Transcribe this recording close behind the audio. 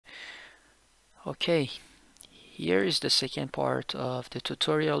Okay, here is the second part of the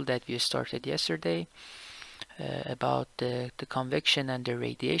tutorial that we started yesterday about the convection and the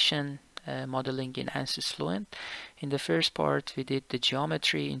radiation modeling in Ansys Fluent. In the first part we did the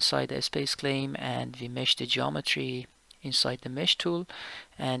geometry inside the space claim and we meshed the geometry inside the mesh tool,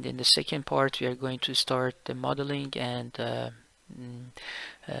 and in the second part we are going to start the modeling and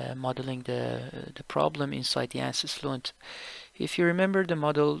modeling the problem inside the Ansys Fluent. If you remember the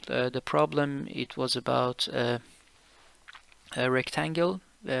model, the problem, it was about a rectangle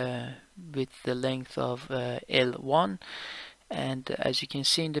with the length of L1, and as you can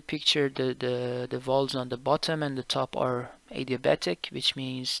see in the picture, the walls on the bottom and the top are adiabatic, which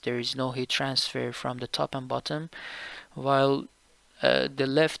means there is no heat transfer from the top and bottom, while the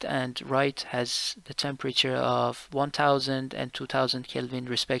left and right has the temperature of 1000 and 2000 Kelvin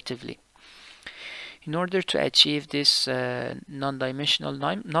respectively. In order to achieve this non-dimensional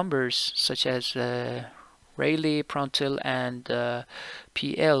numbers such as Rayleigh, Prandtl, and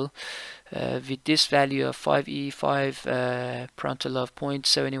PL, with this value of 5E5, Prandtl of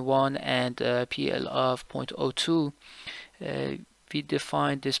 0.71 and PL of 0.02, we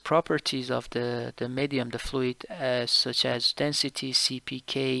defined these properties of the medium, the fluid, such as density,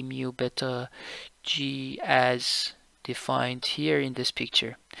 CPK, mu, beta, G, as defined here in this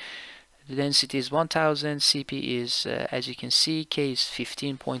picture. The density is 1000, Cp is, as you can see, K is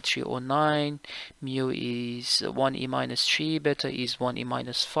 15.309, mu is 1e minus 3, beta is 1e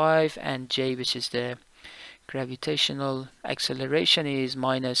minus 5, and J, which is the gravitational acceleration, is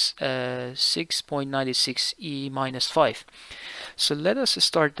minus 6.96 e minus 5. So let us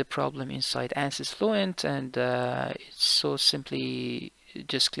start the problem inside Ansys Fluent, and it's so simply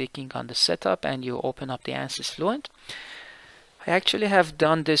just clicking on the setup and you open up the Ansys Fluent. I actually have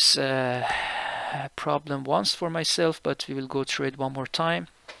done this problem once for myself, but we will go through it one more time.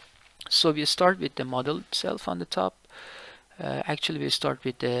 So we start with the model itself on the top. Actually we start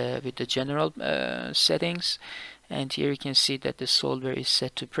with the general settings, and here you can see that the solver is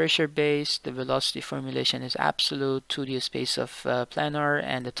set to pressure based, the velocity formulation is absolute, 2D space of planar,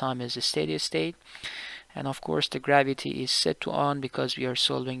 and the time is a steady state. And of course the gravity is set to on because we are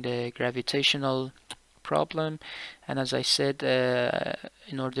solving the gravitational problem. And as I said,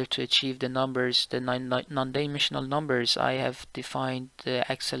 in order to achieve the numbers, the non-dimensional numbers, I have defined the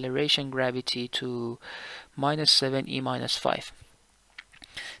acceleration gravity to minus 7 e minus 5.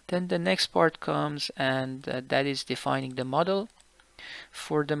 Then the next part comes, and that is defining the model.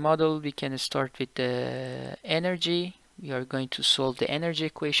 For the model we can start with the energy. We are going to solve the energy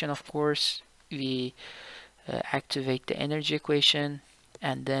equation. Of course we activate the energy equation,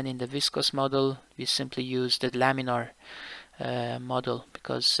 and then in the viscous model we simply use the laminar model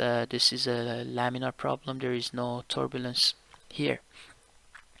because this is a laminar problem, there is no turbulence here.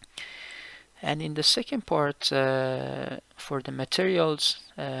 And in the second part, for the materials,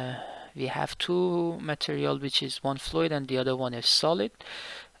 we have two material, which is one fluid and the other one is solid.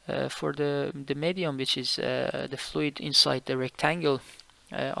 For the medium, which is the fluid inside the rectangle,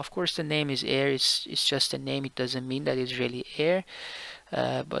 of course the name is air, it's just a name, it doesn't mean that it's really air.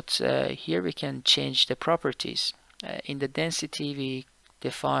 But here we can change the properties. In the density we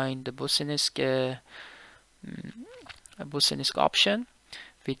define the Boussinesq option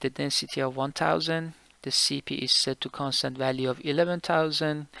with the density of 1000. The Cp is set to constant value of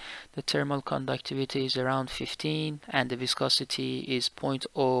 11,000. The thermal conductivity is around 15, and the viscosity is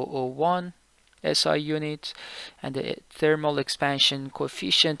 0.001 SI unit, and the thermal expansion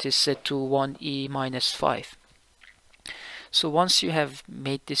coefficient is set to 1e minus 5. So once you have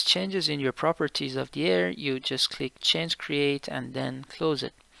made these changes in your properties of the air, you just click change create and then close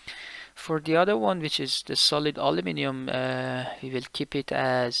it. For the other one, which is the solid aluminum, we will keep it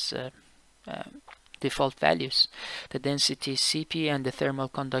as default values. The density Cp and the thermal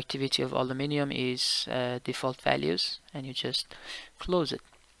conductivity of aluminum is default values, and you just close it.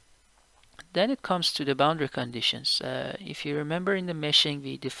 Then it comes to the boundary conditions. If you remember, in the meshing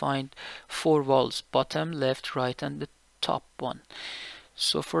we defined 4 walls: bottom, left, right, and the top one.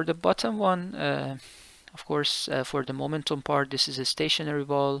 So for the bottom one, of course, for the momentum part, this is a stationary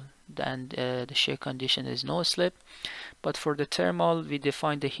wall, and the shear condition is no slip. But for the thermal, we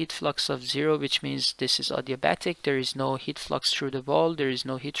defined the heat flux of 0, which means this is adiabatic, there is no heat flux through the wall, there is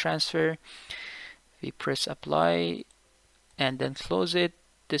no heat transfer. We press apply and then close it.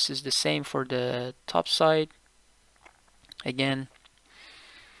 This is the same for the top side. Again,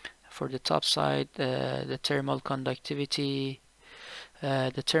 for the top side, the thermal conductivity,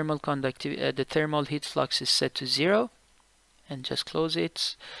 the thermal heat flux is set to 0, and just close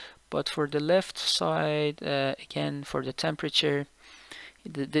it. But for the left side, again, for the temperature,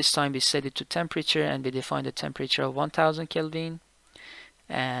 This time we set it to temperature and we define the temperature of 1000 Kelvin.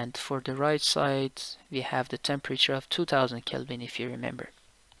 And for the right side we have the temperature of 2000 Kelvin, if you remember.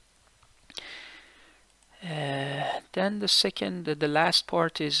 Then the last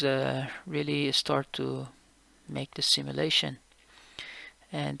part is really start to make the simulation.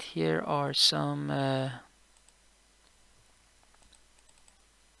 And here are some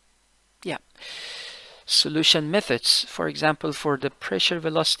solution methods. For example, for the pressure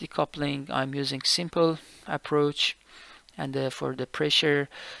velocity coupling, I'm using simple approach, and for the pressure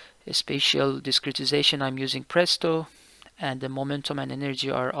spatial discretization, I'm using Presto, and the momentum and energy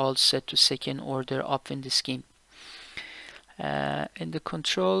are all set to second order up in the scheme. In the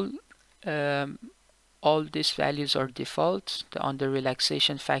control, all these values are default. The under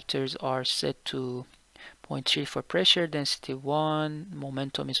relaxation factors are set to 0.3 for pressure, density 1,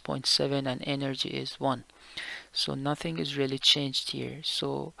 momentum is 0.7, and energy is 1. So nothing is really changed here.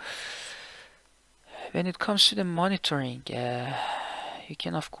 So when it comes to the monitoring, you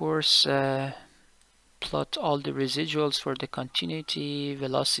can of course plot all the residuals for the continuity,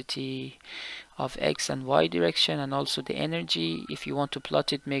 velocity of x and y direction, and also the energy. If you want to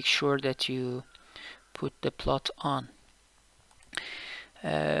plot it, make sure that you put the plot on.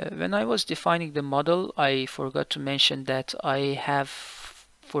 When I was defining the model, I forgot to mention that I have,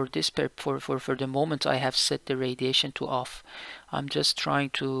 for the moment, I have set the radiation to off. I'm just trying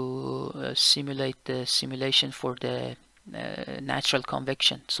to simulate the simulation for the natural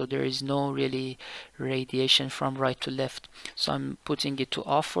convection, so there is no really radiation from right to left. So I'm putting it to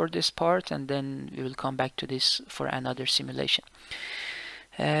off for this part, and then we will come back to this for another simulation.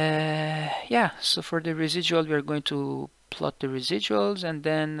 So for the residual, we are going to plot the residuals, and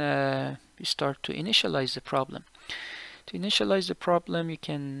then we start to initialize the problem. To initialize the problem, you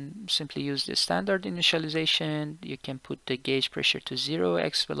can simply use the standard initialization. You can put the gauge pressure to 0,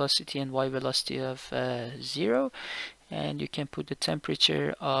 x velocity and y velocity of 0, and you can put the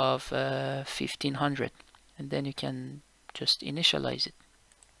temperature of 1500, and then you can just initialize it.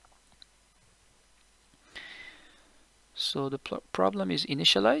 So the problem is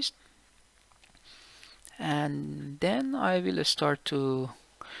initialized, and then I will start to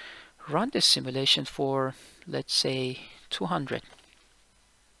run the simulation for, let's say, 200.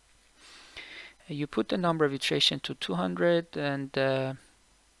 You put the number of iterations to 200, and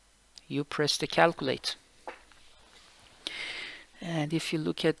you press the calculate. And if you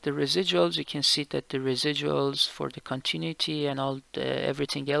look at the residuals, you can see that the residuals for the continuity and all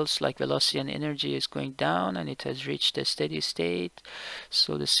everything else like velocity and energy is going down, and it has reached a steady state.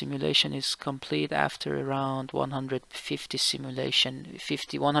 So the simulation is complete after around 150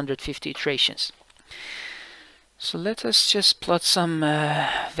 iterations. So let us just plot some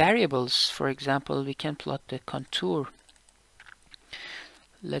variables. For example, we can plot the contour.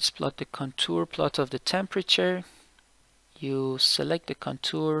 Let's plot the contour plot of the temperature. You select the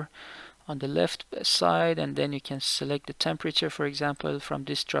contour on the left side, and then you can select the temperature, for example, from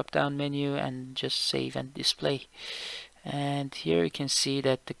this drop down menu, and just save and display. And here you can see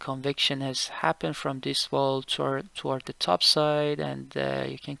that the convection has happened from this wall toward the top side, and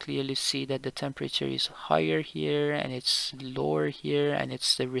you can clearly see that the temperature is higher here and it's lower here, and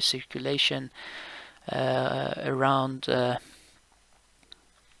it's the recirculation around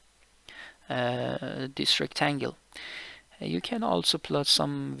this rectangle. You can also plot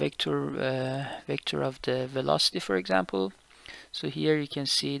some vector of the velocity, for example. So here you can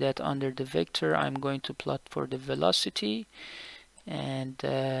see that under the vector I'm going to plot for the velocity, and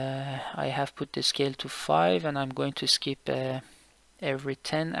I have put the scale to 5, and I'm going to skip every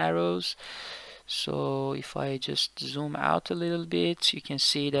 10 arrows. So if I just zoom out a little bit, you can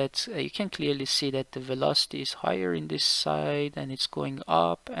see that you can clearly see that the velocity is higher in this side, and it's going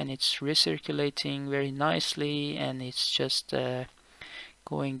up, and it's recirculating very nicely, and it's just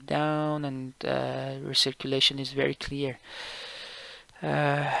going down, and recirculation is very clear.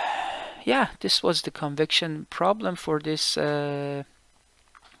 This was the convection problem for this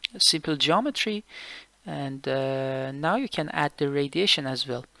simple geometry, and now you can add the radiation as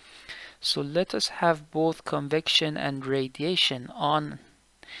well. So let us have both convection and radiation on.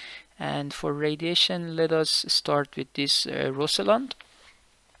 And for radiation, let us start with this Rosseland.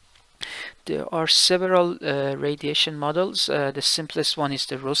 There are several radiation models. The simplest one is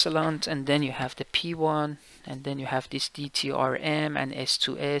the Rosseland, and then you have the P1, and then you have this DTRM and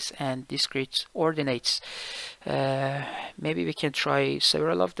S2S and discrete ordinates. Maybe we can try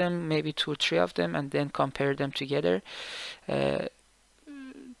several of them, maybe 2 or 3 of them, and then compare them together.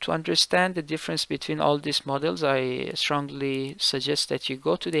 To understand the difference between all these models, I strongly suggest that you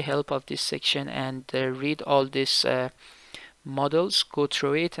go to the help of this section and read all these models, go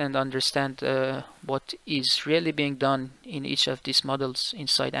through it and understand what is really being done in each of these models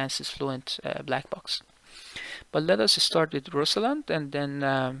inside Ansys Fluent black box. But let us start with Rosalind, and then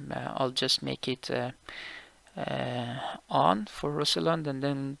I'll just make it on for Rosalind and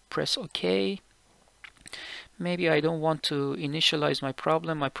then press OK. Maybe I don't want to initialize my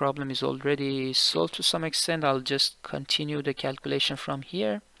problem. My problem is already solved to some extent. I'll just continue the calculation from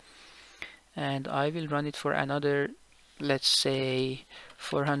here, and I will run it for another, let's say,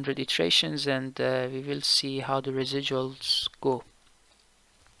 400 iterations, and we will see how the residuals go.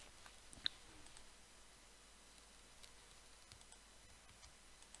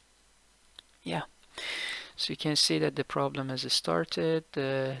 Yeah, so you can see that the problem has started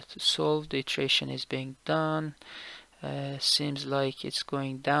to solve. The iteration is being done. Seems like it's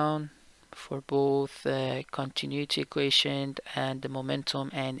going down for both continuity equation and the momentum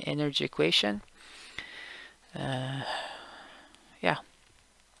and energy equation. Yeah,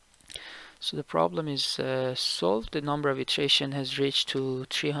 so the problem is solved. The number of iteration has reached to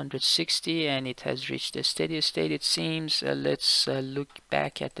 360, and it has reached the steady state, it seems. Let's look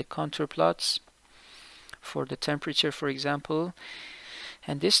back at the contour plots for the temperature, for example,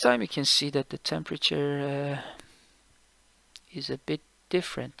 and this time you can see that the temperature is a bit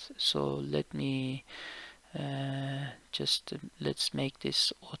different. So let me let's make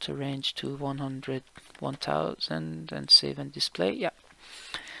this auto range to 100 1000 and save and display. Yeah,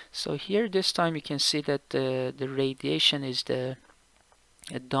 so here this time you can see that the radiation is the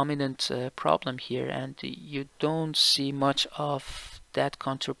dominant problem here, and you don't see much of that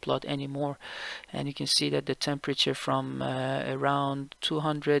contour plot anymore, and you can see that the temperature from around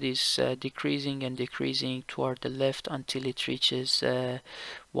 200 is decreasing and decreasing toward the left until it reaches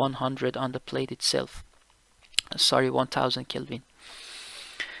 100 on the plate itself. Sorry, 1000 Kelvin.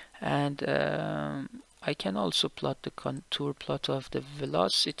 And I can also plot the contour plot of the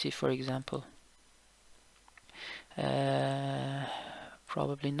velocity, for example.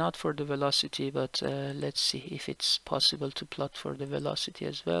 Probably not for the velocity, but let's see if it's possible to plot for the velocity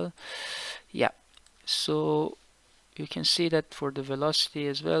as well. Yeah, so you can see that for the velocity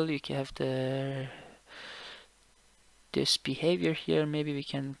as well, you can have this behavior here. Maybe we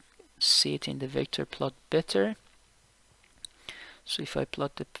can see it in the vector plot better. So if I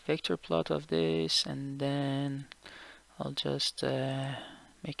plot the vector plot of this, and then I'll just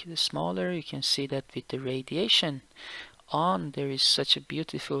make it smaller, you can see that with the radiation on, there is such a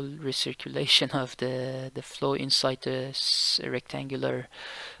beautiful recirculation of the flow inside this rectangular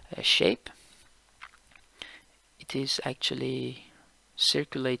shape. It is actually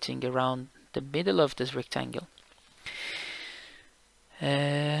circulating around the middle of this rectangle.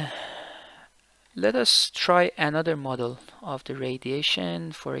 Let us try another model of the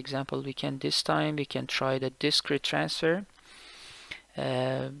radiation. For example, this time we can try the discrete transfer.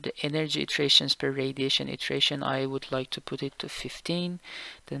 The energy iterations per radiation iteration, I would like to put it to 15.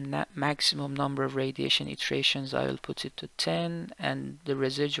 The maximum number of radiation iterations, I will put it to 10, and the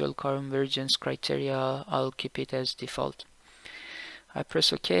residual convergence criteria, I'll keep it as default. I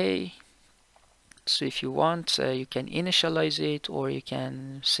press OK. So if you want, you can initialize it, or you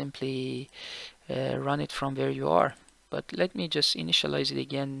can simply run it from where you are. But let me just initialize it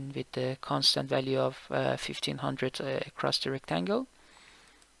again with the constant value of 1500 across the rectangle.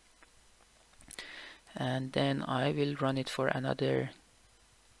 And then I will run it for another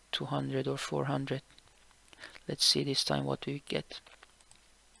 200 or 400. Let's see this time what we get.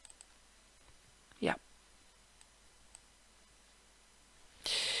 Yeah.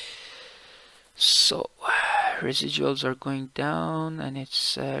 So residuals are going down, and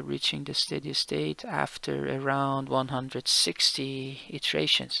it's reaching the steady state after around 160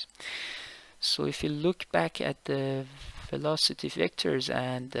 iterations. So if you look back at the velocity vectors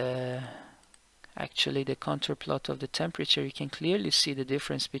and actually the contour plot of the temperature, you can clearly see the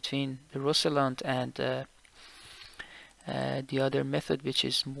difference between the Rosalind and the other method, which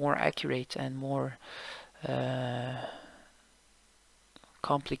is more accurate and more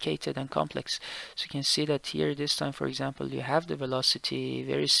complicated and complex. So you can see that here this time, for example, you have the velocity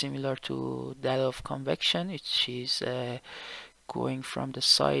very similar to that of convection, which is going from the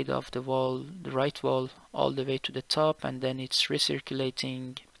side of the wall, the right wall, all the way to the top, and then it's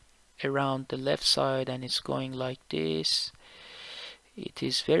recirculating around the left side, and it's going like this. It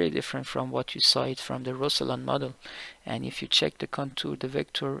is very different from what you saw it from the Rosalind model. And if you check the contour, the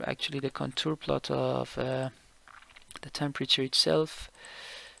vector, actually the contour plot of the temperature itself,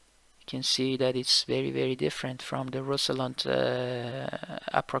 you can see that it's very, very different from the Rosalind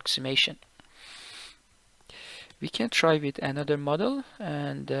approximation. We can try with another model,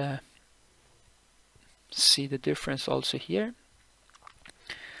 and see the difference also here.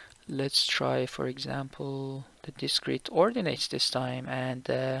 Let's try, for example, the discrete ordinates this time, and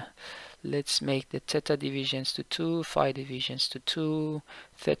let's make the theta divisions to 2, phi divisions to 2,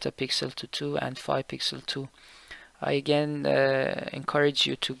 theta pixel to 2, and phi pixel 2. I again encourage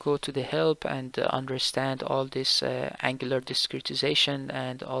you to go to the help and understand all this angular discretization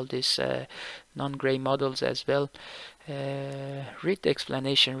and all these non-gray models as well. Read the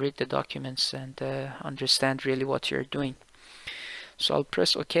explanation, read the documents, and understand really what you're doing. So I'll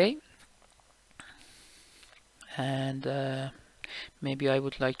press OK, and maybe I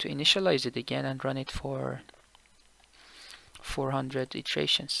would like to initialize it again and run it for 400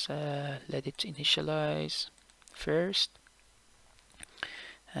 iterations. Let it initialize first,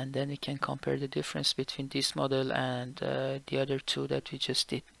 and then we can compare the difference between this model and the other two that we just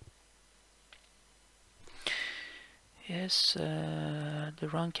did. Yes, the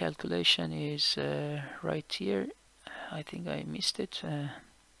run calculation is right here. I think I missed it.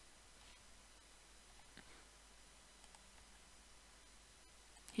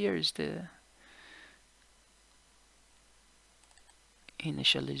 Here is the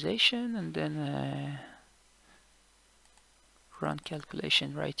initialization, and then run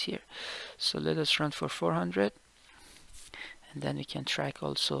calculation right here. So let us run for 400, and then we can track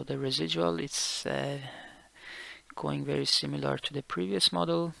also the residual. It's going very similar to the previous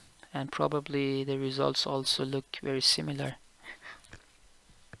model, and probably the results also look very similar.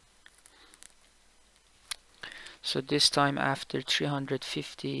 So this time, after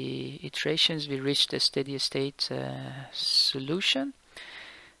 350 iterations, we reached a steady state solution.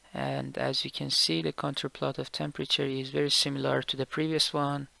 And as you can see, the contour plot of temperature is very similar to the previous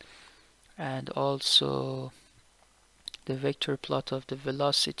one, and also the vector plot of the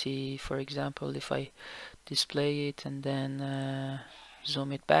velocity. For example, if I display it and then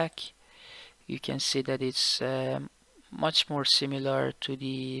zoom it back, you can see that it's much more similar to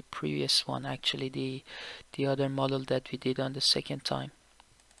the previous one, actually the other model that we did on the second time.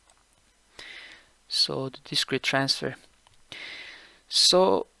 So the discrete transfer.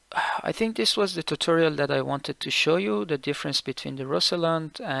 So I think this was the tutorial that I wanted to show you, the difference between the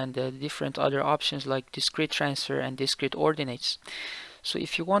Rosseland and the different other options like discrete transfer and discrete ordinates. So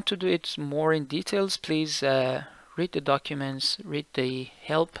if you want to do it more in details, please read the documents, read the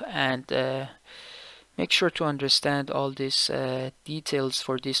help, and make sure to understand all these details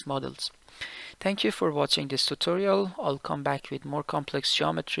for these models. Thank you for watching this tutorial. I'll come back with more complex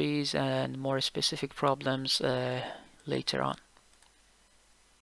geometries and more specific problems later on.